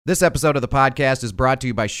This episode of the podcast is brought to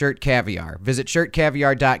you by Shirt Caviar. Visit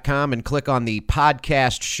shirtcaviar.com and click on the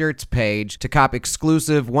podcast shirts page to cop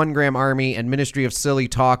exclusive 1 Gram Army and Ministry of Silly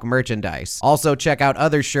Talk merchandise. Also, check out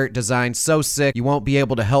other shirt designs so sick you won't be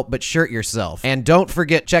able to help but shirt yourself. And don't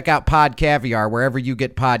forget, check out Pod Caviar wherever you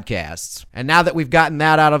get podcasts. And now that we've gotten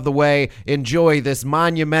that out of the way, enjoy this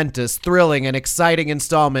monumentous, thrilling, and exciting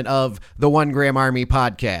installment of the 1 Gram Army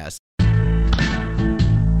podcast.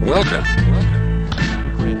 Welcome.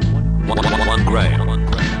 1 Gram.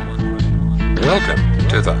 Welcome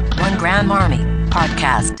to the 1 Gram Army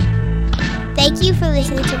podcast. Thank you for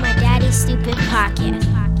listening to my daddy's stupid podcast.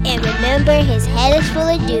 And remember, his head is full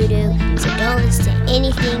of doo-doo, so don't listen to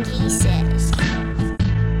anything he says.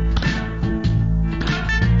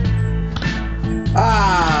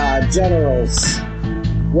 Generals,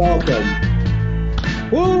 welcome.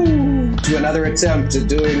 Woo! To another attempt at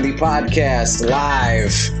doing the podcast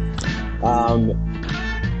live.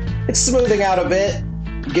 It's smoothing out a bit,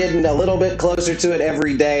 getting a little bit closer to it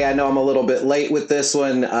every day. I know I'm a little bit late with this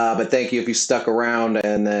one, but thank you if you stuck around,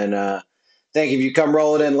 and then thank you if you come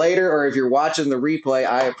rolling in later, or if you're watching the replay.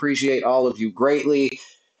 I appreciate all of you greatly.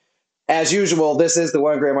 As usual, this is the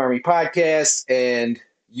 1 Gram Army podcast, and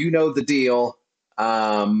you know the deal.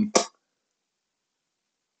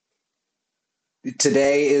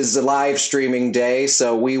 Today is a live streaming day,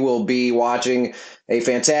 so we will be watching a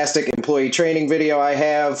fantastic employee training video I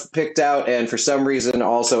have picked out, and for some reason,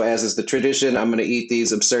 also as is the tradition, I'm going to eat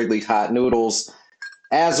these absurdly hot noodles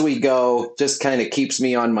as we go. Just kind of keeps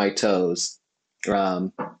me on my toes.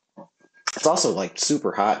 It's also like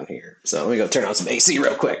super hot in here, so let me go turn on some AC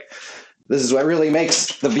real quick. This is what really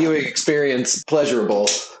makes the viewing experience pleasurable.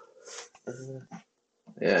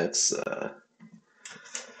 Yeah, it's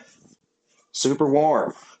super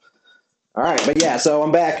warm. All right, but yeah, so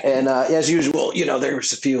I'm back, and as usual, you know, there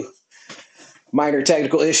was a few minor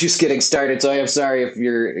technical issues getting started, so I am sorry if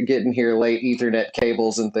you're getting here late, Ethernet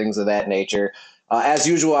cables and things of that nature. As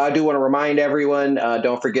usual, I do want to remind everyone,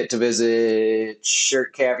 don't forget to visit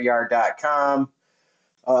shirtcaviar.com.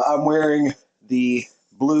 I'm wearing the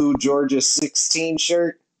blue Georgia 16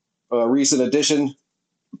 shirt, recent edition,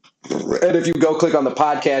 and if you go click on the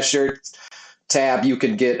podcast shirt tab, you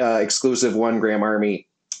can get exclusive 1 Gram Army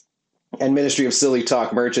and Ministry of Silly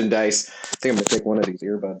Talk merchandise. I think I'm going to take one of these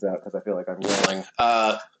earbuds out because I feel like I'm yelling.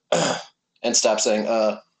 And stop saying,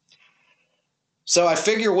 So I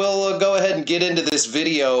figure we'll go ahead and get into this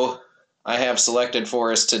video I have selected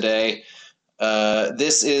for us today.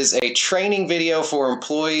 This is a training video for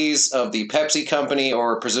employees of the Pepsi company,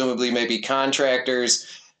 or presumably maybe contractors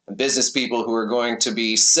and business people who are going to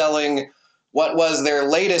be selling what was their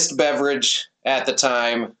latest beverage at the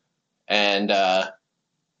time, and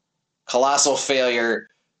colossal failure,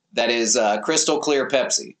 that is Crystal Clear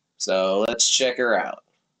Pepsi. So let's check her out.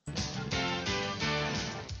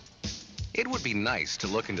 It would be nice to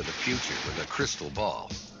look into the future with a crystal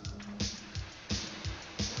ball.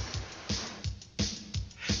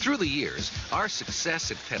 Through the years, our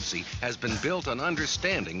success at Pepsi has been built on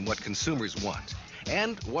understanding what consumers want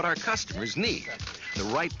and what our customers need. The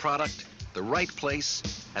right product, the right place,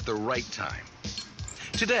 at the right time.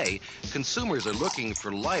 Today, consumers are looking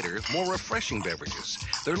for lighter, more refreshing beverages.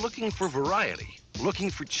 They're looking for variety, looking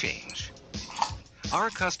for change. Our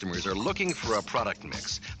customers are looking for a product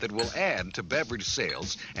mix that will add to beverage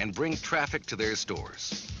sales and bring traffic to their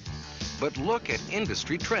stores. But look at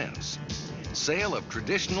industry trends. Sale of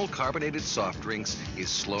traditional carbonated soft drinks is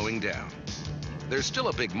slowing down. There's still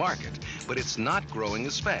a big market, but it's not growing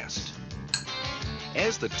as fast.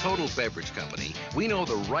 As the total beverage company, we know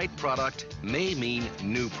the right product may mean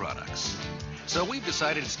new products. So we've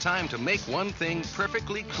decided it's time to make one thing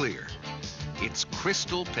perfectly clear. It's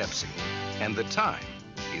Crystal Pepsi, and the time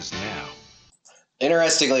is now.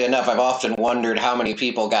 Interestingly enough, I've often wondered how many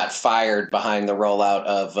people got fired behind the rollout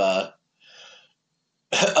of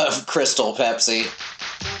Crystal Pepsi.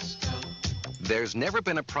 There's never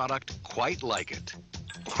been a product quite like it.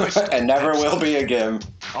 And never will be again.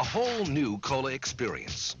 A whole new cola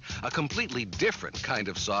experience. A completely different kind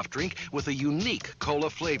of soft drink with a unique cola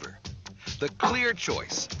flavor. The clear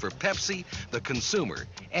choice for Pepsi, the consumer,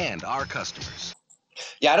 and our customers.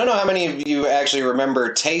 Yeah, I don't know how many of you actually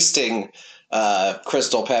remember tasting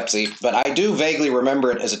Crystal Pepsi, but I do vaguely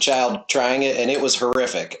remember it as a child trying it, and it was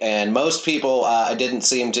horrific. And most people didn't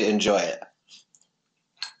seem to enjoy it.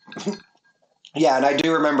 Yeah, and I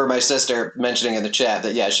do remember my sister mentioning in the chat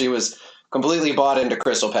that, yeah, she was completely bought into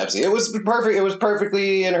Crystal Pepsi. It was perfect. It was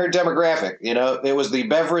perfectly in her demographic. You know, it was the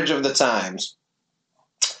beverage of the times.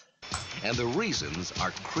 And the reasons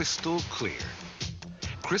are crystal clear.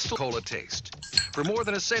 Crystal Cola taste. For more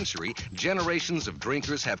than a century, generations of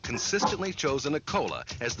drinkers have consistently chosen a cola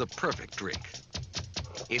as the perfect drink.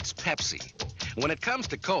 It's Pepsi. When it comes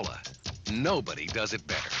to cola, nobody does it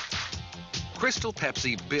better. Crystal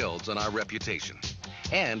Pepsi builds on our reputation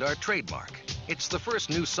and our trademark. It's the first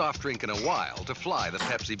new soft drink in a while to fly the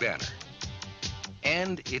Pepsi banner.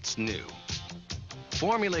 And it's new.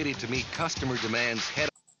 Formulated to meet customer demands head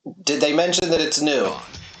Did they mention that it's new? on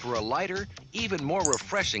for a lighter, even more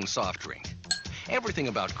refreshing soft drink. Everything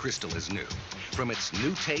about Crystal is new, from its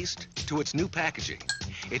new taste to its new packaging.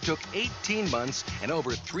 It took 18 months and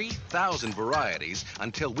over 3,000 varieties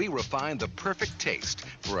until we refined the perfect taste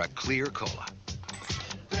for a clear cola.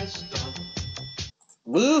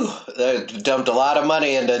 Woo! They dumped a lot of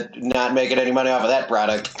money into not making any money off of that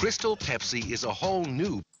product. Crystal Pepsi is a whole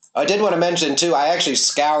new I did want to mention, too, I actually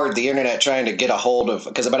scoured the internet trying to get a hold of,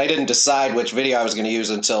 but I didn't decide which video I was going to use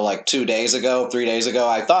until like 3 days ago.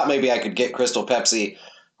 I thought maybe I could get Crystal Pepsi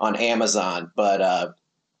on Amazon, but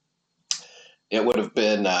it would have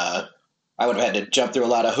been, I would have had to jump through a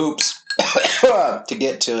lot of hoops to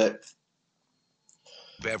get to it.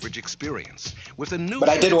 beverage experience with a new. But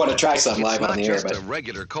I did want to try some it's live not on the air, just but a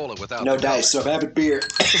regular cola without no the dice, so color. I'm having beer.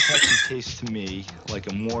 Pepsi tastes to me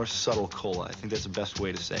like a more subtle cola. I think that's the best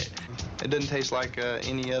way to say it. It doesn't taste like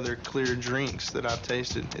any other clear drinks that I've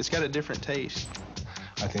tasted. It's got a different taste.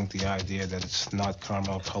 I think the idea that it's not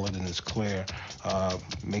caramel colored and it's clear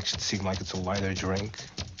makes it seem like it's a lighter drink.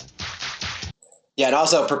 Yeah, and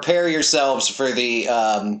also prepare yourselves for the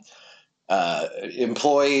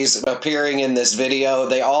employees appearing in this video.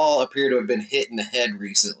 They all appear to have been hit in the head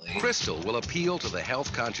recently. Crystal will appeal to the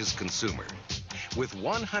health-conscious consumer with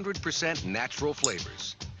 100% natural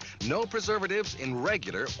flavors, no preservatives in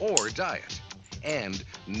regular or diet, and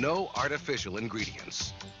no artificial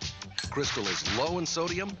ingredients. Crystal is low in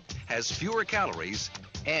sodium, has fewer calories,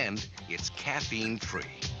 and it's caffeine-free.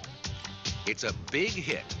 It's a big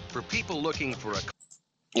hit for people looking for a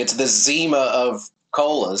It's the Zima of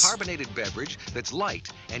colas. carbonated beverage that's light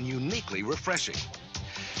and uniquely refreshing.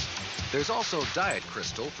 There's also Diet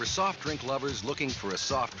Crystal for soft drink lovers looking for a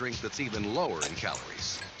soft drink that's even lower in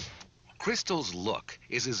calories. Crystal's look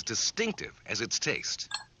is as distinctive as its taste,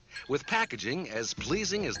 with packaging as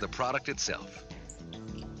pleasing as the product itself.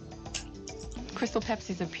 Crystal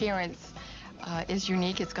Pepsi's appearance is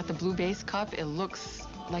unique. It's got the blue base cup. It looks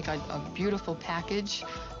like a beautiful package.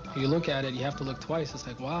 You look at it, you have to look twice. It's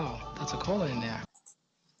like, wow, that's a cola in there.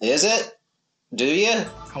 Is it? Do you?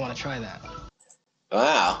 I want to try that.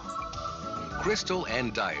 Wow. Crystal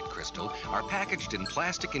and Diet Crystal are packaged in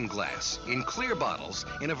plastic and glass, in clear bottles,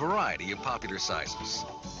 in a variety of popular sizes.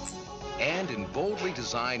 And in boldly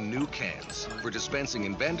designed new cans for dispensing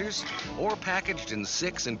in vendors or packaged in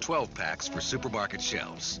 6 and 12 packs for supermarket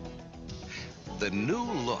shelves. The new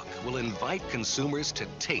look will invite consumers to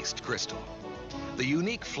taste Crystal. The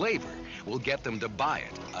unique flavor will get them to buy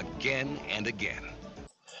it again and again.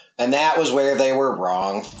 And that was where they were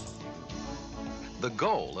wrong. The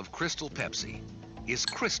goal of Crystal Pepsi is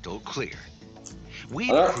crystal clear.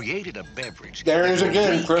 We've Well, created a beverage there it is that will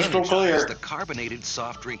again, crystal re-energize clear. the carbonated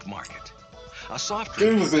soft drink market. A soft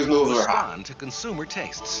drink Jesus, that these will moves are hot. respond to consumer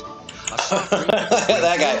tastes. A soft drink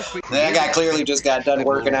that will bring that guy clearly just got done that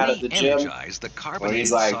will working out at the gym. re-energize the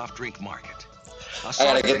carbonated like, soft drink market. I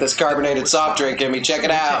gotta get this carbonated soft drink in me. Check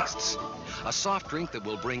it out. Tastes. A soft drink that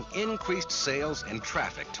will bring increased sales and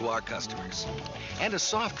traffic to our customers. And a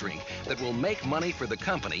soft drink that will make money for the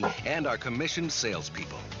company and our commissioned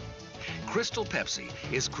salespeople. Crystal Pepsi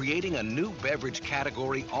is creating a new beverage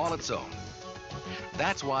category all its own.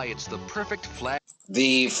 That's why it's the perfect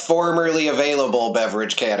The formerly available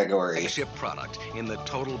beverage category. flagship product in the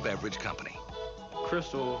total beverage company.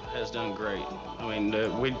 Crystal has done great. I mean,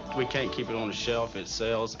 we can't keep it on the shelf. It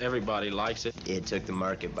sells. Everybody likes it. It took the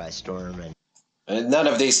market by storm, And none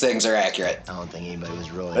of these things are accurate. I don't think anybody was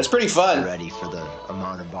really It's pretty fun. ready for the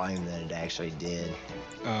amount of volume that it actually did.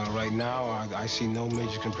 Right now, I see no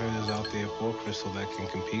major competitors out there for Crystal that can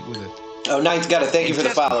compete with it. Oh, Ninth Gutter, thank you In for the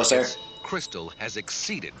test follow, sir. markets, Crystal has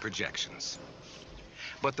exceeded projections.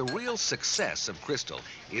 But the real success of Crystal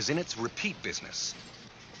is in its repeat business.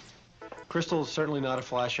 Crystal is certainly not a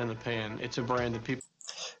flash in the pan. It's a brand that people.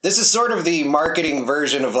 This is sort of the marketing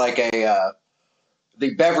version of like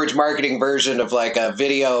the beverage marketing version of like a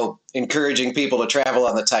video encouraging people to travel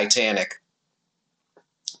on the Titanic.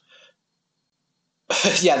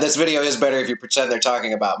 Yeah, this video is better if you pretend they're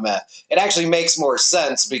talking about meth. It actually makes more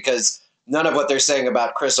sense because none of what they're saying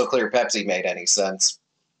about Crystal Clear Pepsi made any sense.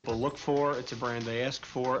 People look for. It's a brand they ask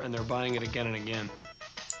for, and they're buying it again and again.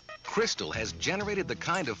 Crystal has generated the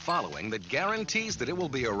kind of following that guarantees that it will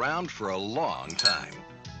be around for a long time.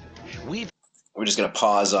 We're just going to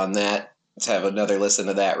pause on that. Let's have another listen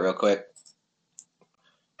to that real quick.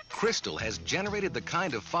 Crystal has generated the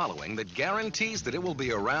kind of following that guarantees that it will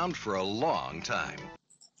be around for a long time.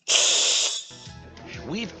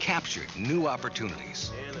 We've captured new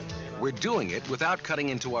opportunities. We're doing it without cutting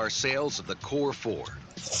into our sales of the core four.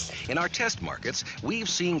 In our test markets, we've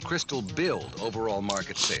seen Crystal build overall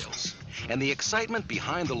market sales. And the excitement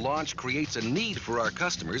behind the launch creates a need for our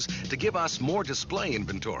customers to give us more display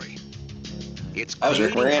inventory. It's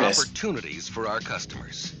creating opportunities for our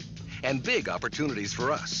customers and big opportunities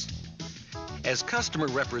for us. As customer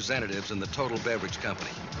representatives in the Total Beverage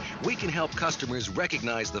Company, we can help customers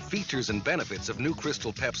recognize the features and benefits of new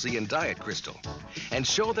Crystal Pepsi and Diet Crystal and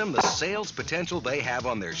show them the sales potential they have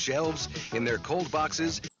on their shelves, in their cold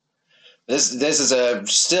boxes. This is a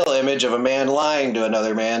still image of a man lying to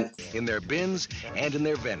another man. In their bins and in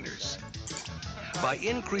their vendors. By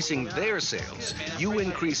increasing their sales, you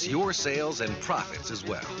increase your sales and profits as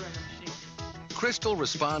well. Crystal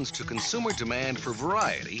responds to consumer demand for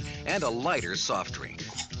variety and a lighter soft drink.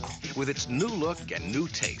 With its new look and new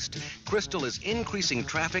taste, Crystal is increasing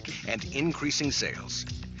traffic and increasing sales.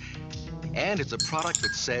 And it's a product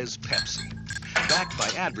that says Pepsi, backed by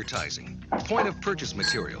advertising, point of purchase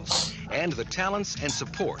materials, and the talents and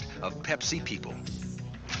support of Pepsi people.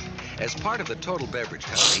 As part of the Total Beverage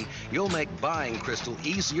Company, you'll make buying Crystal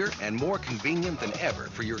easier and more convenient than ever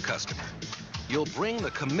for your customer. You'll bring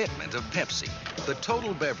the commitment of Pepsi, the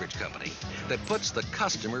Total Beverage Company, that puts the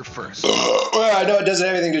customer first. Well, I know it doesn't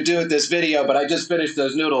have anything to do with this video, but I just finished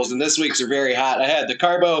those noodles, and this week's are very hot. I had the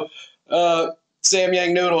Carbo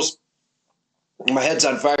Samyang noodles. My head's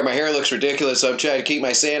on fire. My hair looks ridiculous, so I'm trying to keep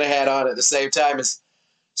my Santa hat on at the same time as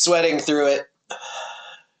sweating through it.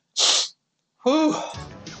 Whew.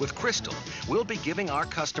 With Crystal, we'll be giving our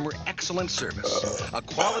customer excellent service, a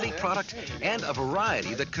quality product, and a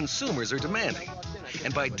variety that consumers are demanding.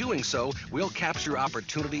 And by doing so, we'll capture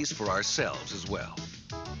opportunities for ourselves as well.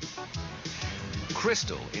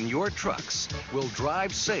 Crystal in your trucks will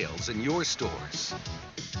drive sales in your stores.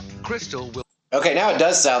 Crystal will... Okay, now it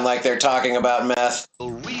does sound like they're talking about meth.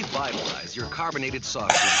 Will revitalize your carbonated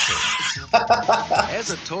soft drink sales. As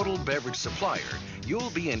a Total Beverage supplier,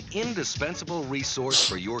 you'll be an indispensable resource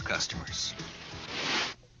for your customers.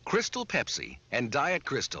 Crystal Pepsi and Diet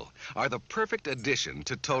Crystal are the perfect addition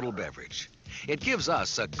to Total Beverage. It gives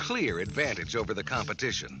us a clear advantage over the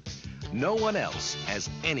competition. No one else has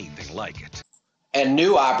anything like it. And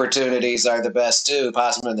new opportunities are the best too.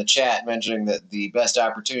 Possum in the chat mentioning that the best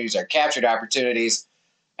opportunities are captured opportunities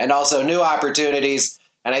and also new opportunities.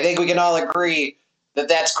 And I think we can all agree that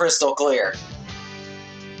that's crystal clear.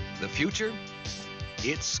 The future?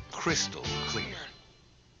 It's crystal clear.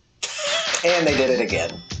 And they did it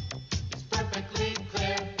again. It's perfectly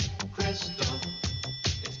clear, crystal.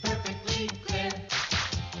 It's perfectly clear.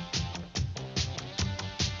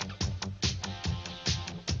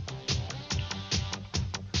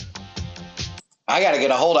 I got to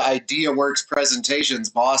get a hold of IdeaWorks Presentations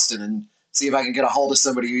Boston and see if I can get a hold of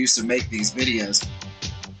somebody who used to make these videos.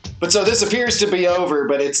 But so this appears to be over,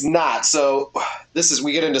 but it's not. So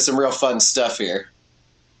we get into some real fun stuff here.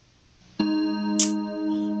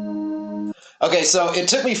 Okay, so it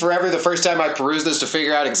took me forever the first time I perused this to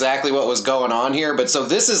figure out exactly what was going on here. But so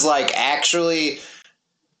this is like actually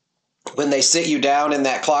when they sit you down in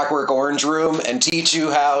that Clockwork Orange room and teach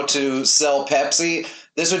you how to sell Pepsi.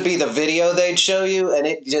 This would be the video they'd show you, and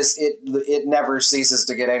it never ceases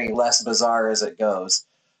to get any less bizarre as it goes.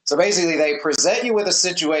 So basically, they present you with a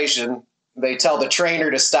situation. They tell the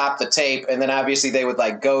trainer to stop the tape, and then obviously they would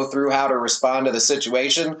like go through how to respond to the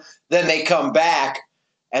situation. Then they come back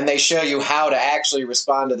and they show you how to actually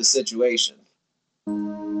respond to the situation.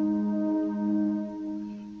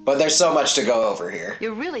 But there's so much to go over here.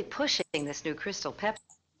 You're really pushing this new Crystal Pepsi.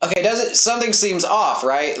 Okay, something seems off,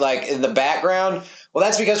 right? Like in the background. Well,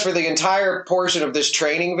 that's because for the entire portion of this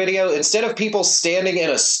training video, instead of people standing in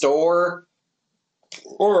a store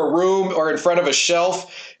or a room or in front of a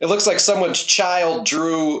shelf, it looks like someone's child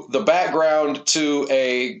drew the background to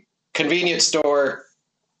a convenience store,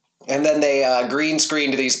 and then they green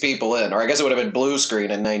screened these people in. Or I guess it would have been blue screen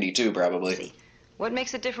in '92, probably. What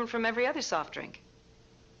makes it different from every other soft drink?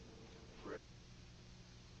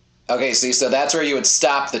 Okay, see, so that's where you would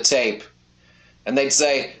stop the tape. And they'd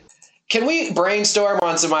say, can we brainstorm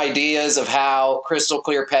on some ideas of how Crystal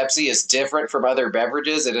Clear Pepsi is different from other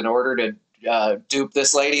beverages, and in order to dupe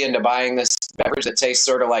this lady into buying this beverage that tastes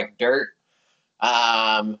sort of like dirt?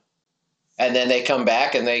 And then they come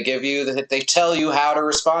back and they tell you how to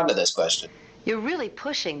respond to this question. You're really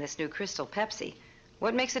pushing this new Crystal Pepsi.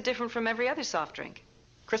 What makes it different from every other soft drink?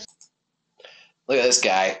 Look at this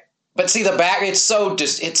guy. But see the back, it's so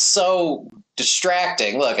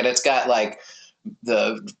distracting. Look, and it's got like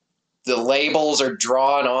the labels are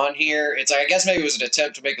drawn on here. I guess maybe it was an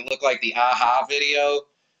attempt to make it look like the Aha video,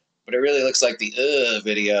 but it really looks like the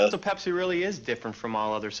video. So Pepsi really is different from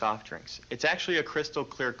all other soft drinks. It's actually a crystal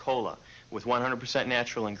clear cola with 100%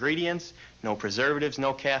 natural ingredients, no preservatives,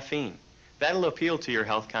 no caffeine. That'll appeal to your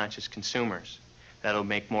health-conscious consumers. That'll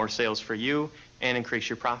make more sales for you and increase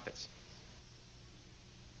your profits.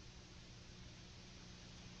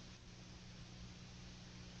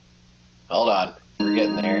 Hold on, we're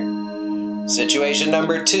getting there. Situation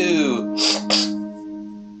number 2.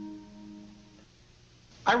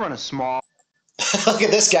 I run a small... Look at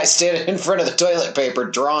this guy standing in front of the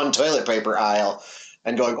drawn toilet paper aisle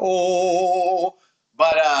and going, oh,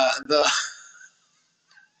 but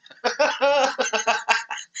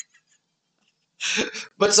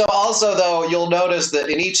But so also, though, you'll notice that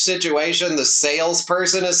in each situation, the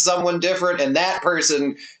salesperson is someone different, and that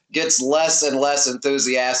person gets less and less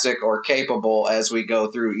enthusiastic or capable as we go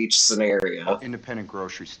through each scenario. Independent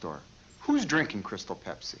grocery store. Who's drinking Crystal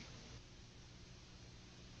Pepsi?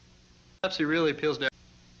 Pepsi really appeals to...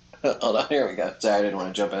 Hold on, here we go. Sorry, I didn't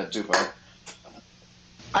want to jump in it too far.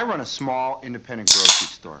 I run a small independent grocery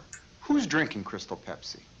store. Who's drinking Crystal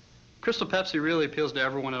Pepsi? Crystal Pepsi really appeals to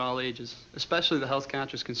everyone at all ages, especially the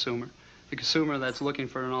health-conscious consumer, the consumer that's looking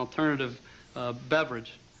for an alternative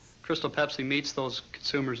beverage. Crystal Pepsi meets those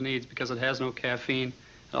consumers' needs because it has no caffeine.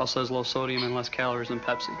 It also has low sodium and less calories than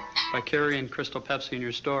Pepsi. By carrying Crystal Pepsi in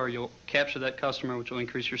your store, you'll capture that customer, which will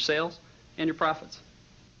increase your sales and your profits.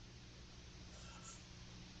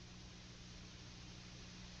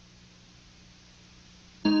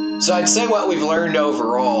 So I'd say what we've learned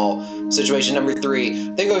overall, situation number 3,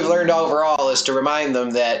 I think what we've learned overall is to remind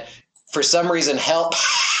them that for some reason help...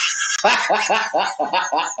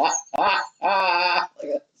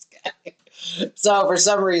 So for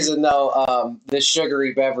some reason, though, this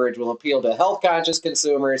sugary beverage will appeal to health-conscious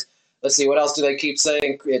consumers. Let's see, what else do they keep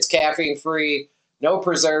saying? It's caffeine-free, no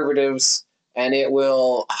preservatives, and it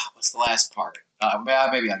will... what's the last part?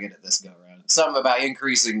 Maybe I'll get it this go-around. Something about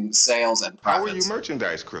increasing sales and profits. How will you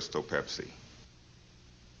merchandise Crystal Pepsi?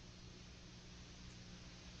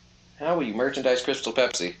 How will you merchandise Crystal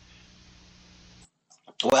Pepsi?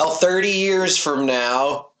 Well, 30 years from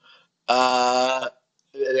now,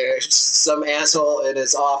 some asshole in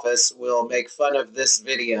his office will make fun of this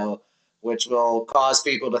video, which will cause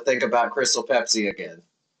people to think about Crystal Pepsi again.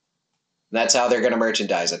 That's how they're going to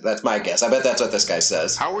merchandise it. That's my guess. I bet that's what this guy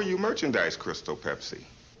says. How will you merchandise Crystal Pepsi?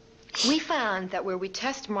 We found that where we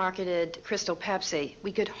test marketed Crystal Pepsi,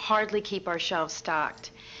 we could hardly keep our shelves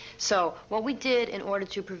stocked. So what we did in order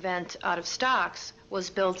to prevent out of stocks was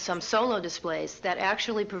build some solo displays that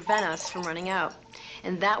actually prevent us from running out.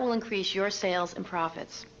 And that will increase your sales and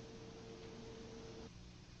profits.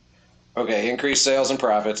 Okay, increased sales and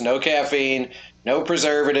profits. No caffeine, no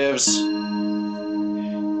preservatives.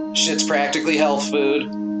 Shit's practically health food.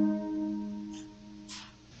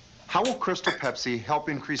 How will Crystal Pepsi help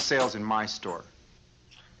increase sales in my store?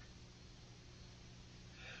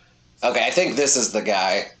 Okay, I think this is the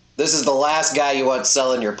guy. This is the last guy you want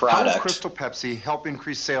selling your product. How will Crystal Pepsi help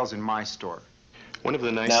increase sales in my store? One of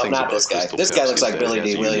the nice no, things not about this guy. Crystal This guy Pepsi looks like is Billy that it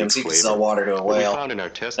has D. a Williams. He unique can sell flavor. water to a What whale. we found in our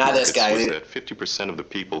test Not markets this guy. was that 50% of the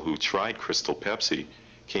people who tried Crystal Pepsi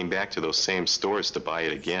came back to those same stores to buy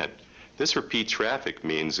it again. This repeat traffic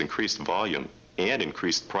means increased volume and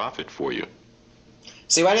increased profit for you.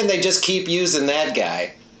 See, why didn't they just keep using that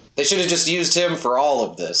guy? They should have just used him for all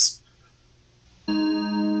of this.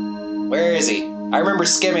 Where is he? I remember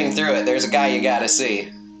skimming through it. There's a guy you gotta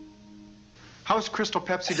see. How's Crystal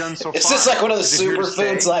Pepsi done so far? Is this like one of the Is it here to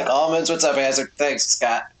superfoods stay? like almonds? What's up, Hazard? Thanks,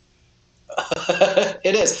 Scott.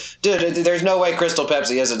 It is. Dude, there's no way Crystal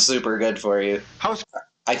Pepsi isn't super good for you. I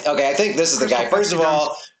think this is the guy. First of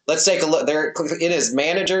all, let's take a look. There in his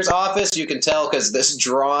manager's office, you can tell because this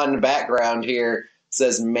drawn background here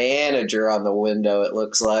says manager on the window, it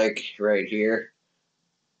looks like, right here.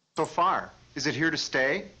 So far, is it here to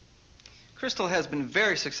stay? Crystal has been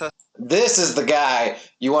very successful. This is the guy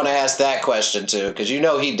you want to ask that question to, because you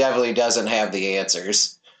know he definitely doesn't have the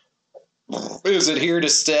answers. Is it here to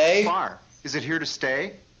stay? So far, is it here to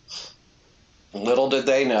stay? Little did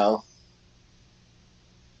they know.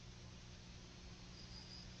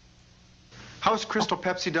 How's Crystal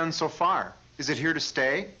Pepsi done so far? Is it here to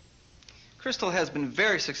stay? Crystal has been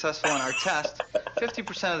very successful in our test.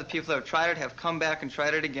 50% of the people that have tried it have come back and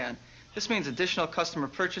tried it again. This means additional customer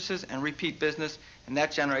purchases and repeat business, and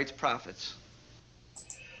that generates profits.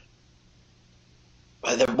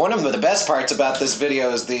 One of the best parts about this video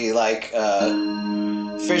is the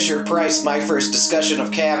Fisher-Price, My First Discussion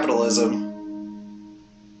of Capitalism.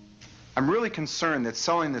 I'm really concerned that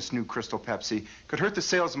selling this new Crystal Pepsi could hurt the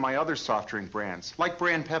sales of my other soft drink brands, like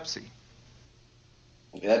brand Pepsi.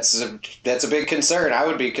 That's a big concern. I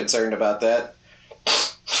would be concerned about that.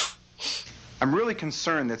 I'm really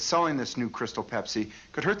concerned that selling this new Crystal Pepsi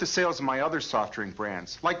could hurt the sales of my other soft drink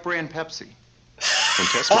brands, like brand Pepsi. In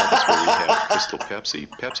test markets where we have Crystal Pepsi,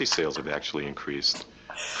 Pepsi sales have actually increased.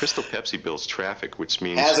 Crystal Pepsi builds traffic, which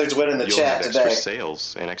means Hazard's winning the you'll chat have extra today.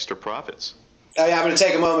 sales and extra profits. Oh yeah, I'm going to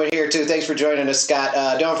take a moment here too. Thanks for joining us,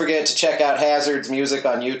 Scott. Don't forget to check out Hazard's music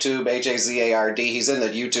on YouTube, Hazard. He's in the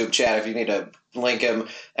YouTube chat if you need to link him.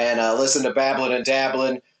 And listen to Babblin' and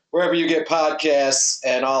Dabblin', wherever you get podcasts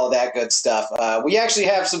and all of that good stuff. We actually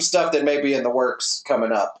have some stuff that may be in the works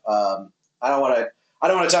coming up. I don't want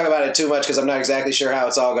to talk about it too much because I'm not exactly sure how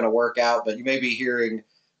it's all going to work out, but you may be hearing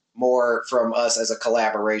more from us as a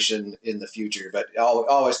collaboration in the future. But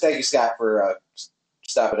always, thank you, Scott, for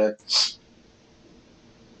stopping in.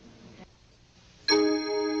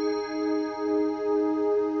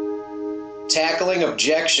 Tackling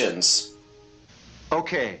objections.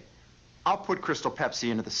 Okay, I'll put Crystal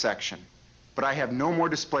Pepsi into the section, but I have no more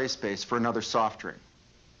display space for another soft drink.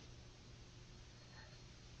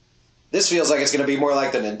 This feels like it's going to be more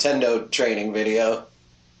like the Nintendo training video,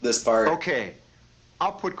 this part. Okay,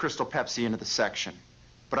 I'll put Crystal Pepsi into the section,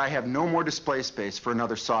 but I have no more display space for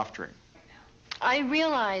another soft drink. I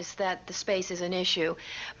realize that the space is an issue,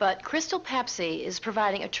 but Crystal Pepsi is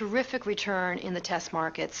providing a terrific return in the test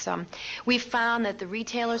markets. We've found that the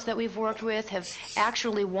retailers that we've worked with have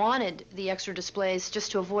actually wanted the extra displays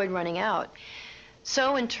just to avoid running out.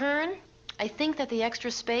 So in turn, I think that the extra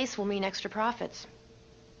space will mean extra profits.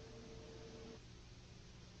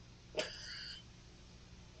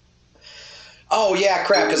 Oh, yeah,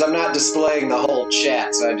 crap, because I'm not displaying the whole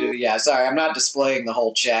chat. So I'm not displaying the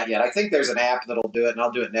whole chat yet. I think there's an app that'll do it, and I'll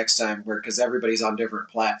do it next time because everybody's on different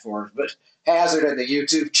platforms. But Hazard in the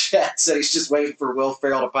YouTube chat said he's just waiting for Will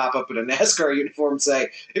Ferrell to pop up in a NASCAR uniform and say,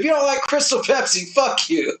 if you don't like Crystal Pepsi, fuck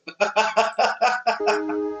you.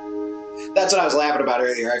 That's what I was laughing about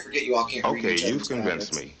earlier. I forget you all can't read Okay, each you've other's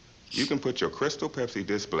convinced comments. me. You can put your Crystal Pepsi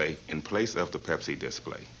display in place of the Pepsi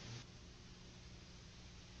display.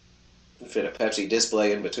 Fit a Pepsi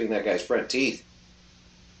display in between that guy's front teeth.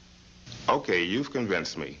 Okay, you've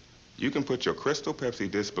convinced me. You can put your Crystal Pepsi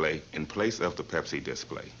display in place of the Pepsi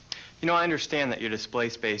display. You know, I understand that your display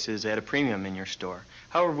space is at a premium in your store.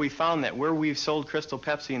 However, we found that where we've sold Crystal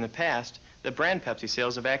Pepsi in the past, the brand Pepsi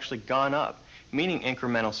sales have actually gone up, meaning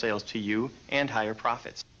incremental sales to you and higher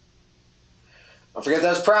profits. Don't forget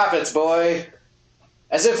those profits, boy.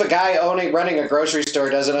 As if a guy running a grocery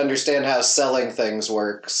store doesn't understand how selling things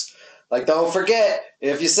works. Like, don't forget,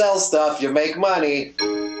 if you sell stuff, you make money.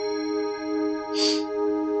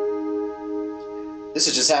 This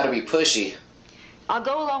is just how to be pushy. I'll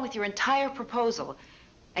go along with your entire proposal,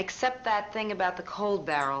 except that thing about the cold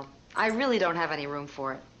barrel. I really don't have any room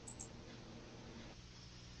for it.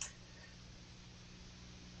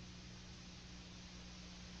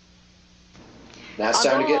 Now it's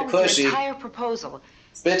time to get I'll go along with your pushy. entire proposal.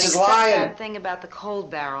 Bitch is except lying. that thing about the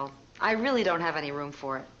cold barrel. I really don't have any room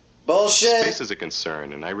for it. Bullshit. Space is a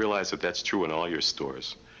concern, and I realize that that's true in all your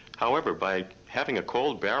stores. However, by having a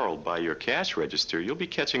cold barrel by your cash register, you'll be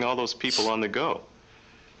catching all those people on the go.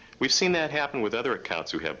 We've seen that happen with other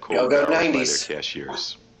accounts who have cold Go barrels by 90s. their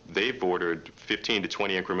cashiers. They've ordered 15 to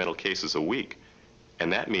 20 incremental cases a week,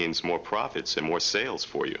 and that means more profits and more sales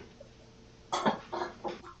for you.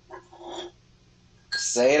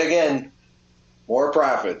 Say it again. More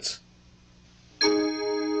profits.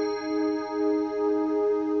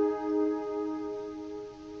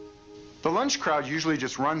 The lunch crowd usually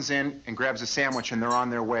just runs in and grabs a sandwich and they're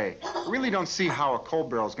on their way. I really don't see how a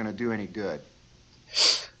cold barrel is going to do any good.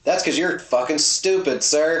 That's because you're fucking stupid,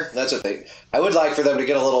 sir. That's what they... I would like for them to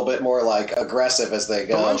get a little bit more, like, aggressive as they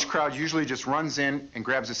The go. lunch crowd usually just runs in and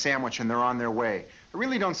grabs a sandwich and they're on their way. I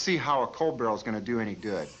really don't see how a cold barrel is going to do any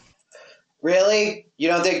good. Really? You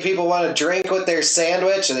don't think people want to drink with their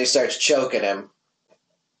sandwich? And he starts choking him.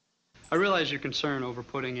 I realize your concern over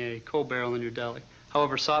putting a cold barrel in your deli.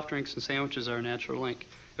 However, soft drinks and sandwiches are a natural link.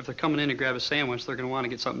 If they're coming in to grab a sandwich, they're going to want to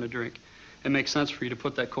get something to drink. It makes sense for you to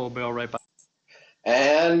put that cold barrel right by.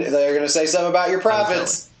 And they're going to say something about your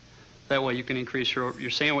profits. That way you can increase your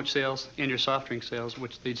sandwich sales and your soft drink sales,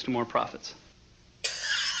 which leads to more profits.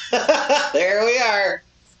 There we are.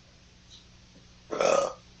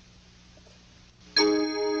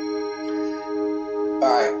 All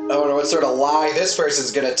right, I wonder what sort of lie this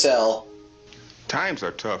person's going to tell. Times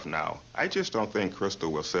are tough now. I just don't think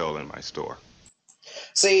Crystal will sell in my store.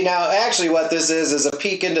 See, now, actually what this is a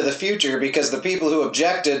peek into the future, because the people who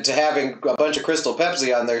objected to having a bunch of Crystal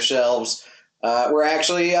Pepsi on their shelves were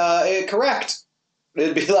actually correct.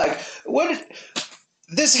 It'd be like, what?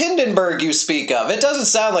 This Hindenburg you speak of, it doesn't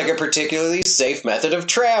sound like a particularly safe method of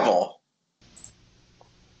travel.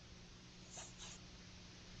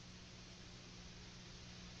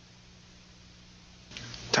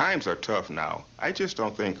 Times are tough now. I just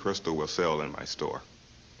don't think Crystal will sell in my store.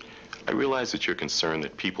 I realize that you're concerned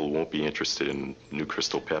that people won't be interested in new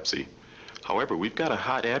Crystal Pepsi. However, we've got a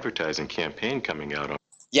hot advertising campaign coming out on...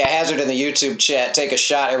 Yeah, Hazard in the YouTube chat, take a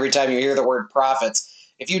shot every time you hear the word profits.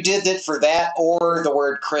 If you did it for that or the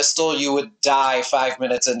word crystal, you would die 5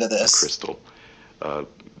 minutes into this. Crystal.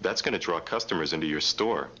 That's going to draw customers into your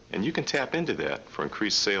store, and you can tap into that for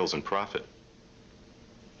increased sales and profit.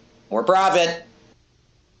 More profit.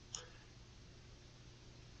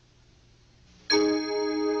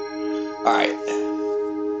 All right.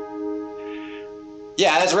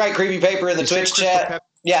 Yeah, that's right. Creepy Paper in the Twitch chat.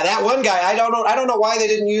 Yeah, that one guy. I don't know why they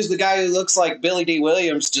didn't use the guy who looks like Billy D.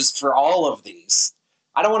 Williams just for all of these.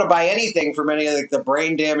 I don't want to buy anything from any of the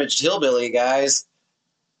brain damaged hillbilly guys.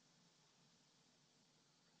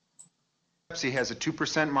 Pepsi has a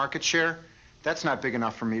 2% market share. That's not big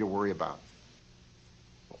enough for me to worry about.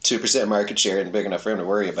 2% market share isn't big enough for him to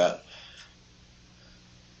worry about.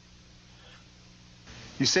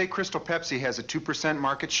 You say Crystal Pepsi has a 2%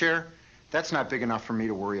 market share? That's not big enough for me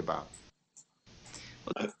to worry about.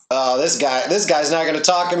 Oh, this guy's not going to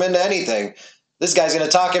talk him into anything. This guy's going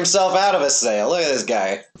to talk himself out of a sale. Look at this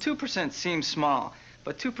guy. 2% seems small,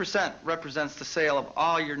 but 2% represents the sale of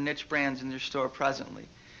all your niche brands in your store presently.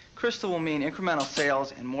 Crystal will mean incremental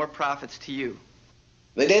sales and more profits to you.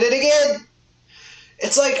 They did it again.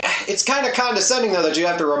 It's like, it's kind of condescending, though, that you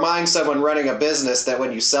have to remind someone running a business that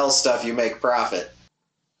when you sell stuff, you make profit.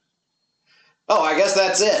 Oh, I guess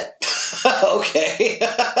that's it. Okay.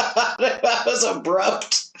 That was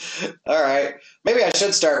abrupt. All right. Maybe I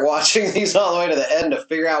should start watching these all the way to the end to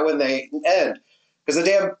figure out when they end. Because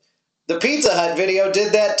the Pizza Hut video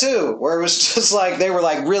did that too, where it was just like they were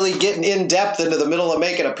like really getting in depth into the middle of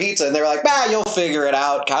making a pizza, and they were like, "Bah, you'll figure it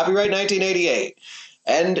out." Copyright 1988.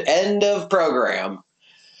 End of program.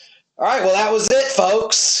 All right. Well, that was it,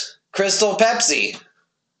 folks. Crystal Pepsi.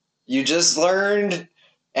 You just learned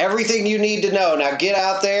everything you need to know. Now get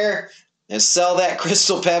out there and sell that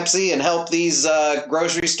Crystal Pepsi and help these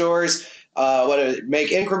grocery stores make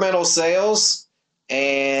incremental sales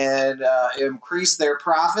and increase their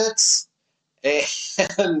profits.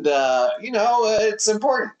 And, it's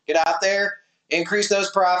important. Get out there, increase those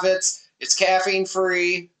profits. It's caffeine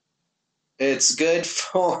free. It's good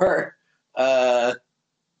for...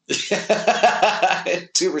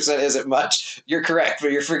 2% isn't much. You're correct,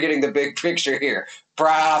 but you're forgetting the big picture here.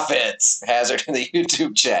 Profits. Hazard in the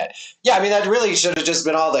YouTube chat. Yeah, I mean that really should have just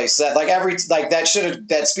been all they said.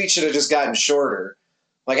 That speech should have just gotten shorter.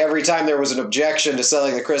 Like every time there was an objection to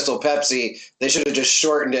selling the Crystal Pepsi, they should have just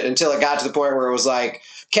shortened it until it got to the point where it was like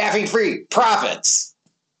caffeine free profits.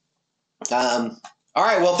 All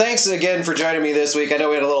right. Well, thanks again for joining me this week. I know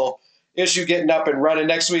we had a little issue getting up and running.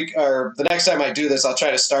 Next week, or the next time I do this, I'll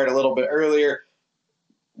try to start a little bit earlier.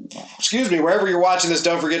 Excuse me, wherever you're watching this,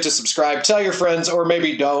 don't forget to subscribe. Tell your friends, or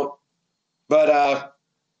maybe don't. But,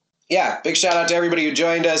 yeah, big shout out to everybody who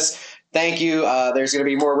joined us. Thank you. There's going to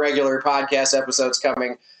be more regular podcast episodes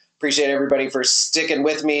coming. Appreciate everybody for sticking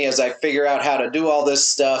with me as I figure out how to do all this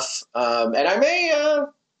stuff. And I may, I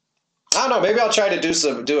don't know, maybe I'll try to do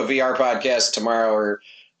a VR podcast tomorrow, or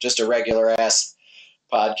just a regular ass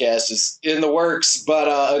podcast is in the works. But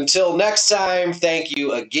until next time, thank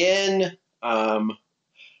you again.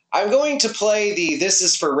 I'm going to play the This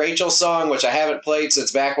Is For Rachel song, which I haven't played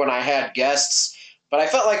since back when I had guests, but I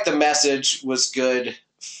felt like the message was good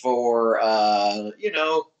for, a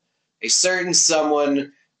certain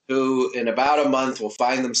someone who in about a month will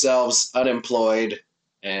find themselves unemployed.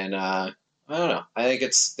 And I don't know. I think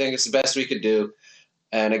it's the best we could do.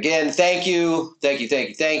 And again, thank you. Thank you, thank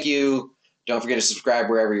you, thank you. Don't forget to subscribe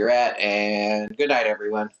wherever you're at, and good night,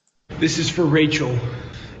 everyone. This is for Rachel.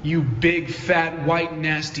 You big, fat, white,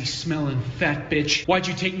 nasty, smelling fat bitch. Why'd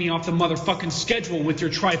you take me off the motherfucking schedule with your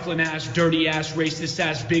trifling ass, dirty ass, racist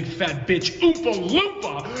ass, big, fat bitch, Oompa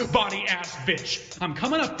Loompa body ass bitch? I'm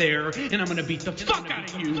coming up there, and I'm gonna beat the fuck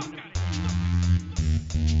out of you.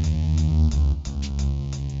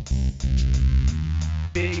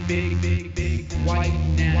 Big, big, big, big, white,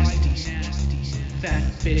 nasty, fat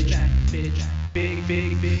bitch, big,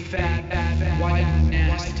 big, big, fat, white,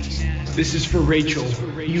 nasty. This is for Rachel.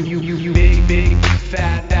 You big, big,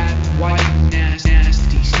 fat, white,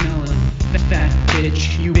 nasty, smelling fat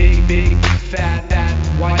bitch. You big, big, fat.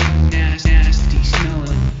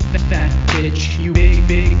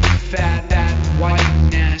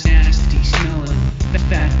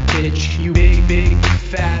 bitch. You big,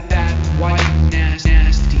 fat, white,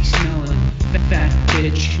 nasty smelling fat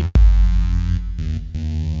bitch.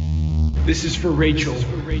 This is for Rachel.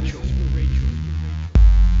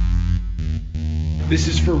 This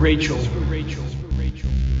is for Rachel.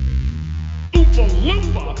 Oompa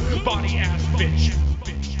loompa, body ass bitch.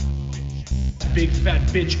 Big fat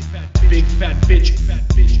bitch. Big fat bitch.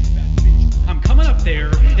 I'm coming up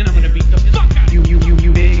there and I'm gonna beat the fuck out of you.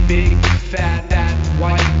 You big fat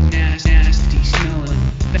white nasty smelling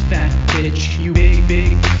fat bitch. You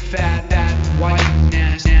big fat white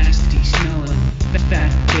nasty smelling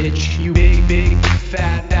fat bitch. You big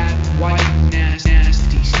fat white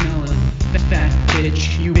nasty smelling fat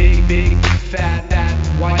bitch. You big fat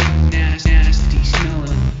white nasty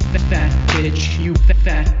smelling fat bitch. You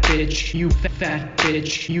fat bitch. You fat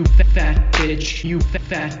bitch. You fat bitch. You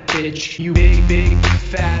fat bitch. You big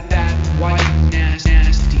fat white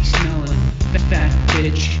nasty smelling fat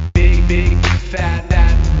bitch.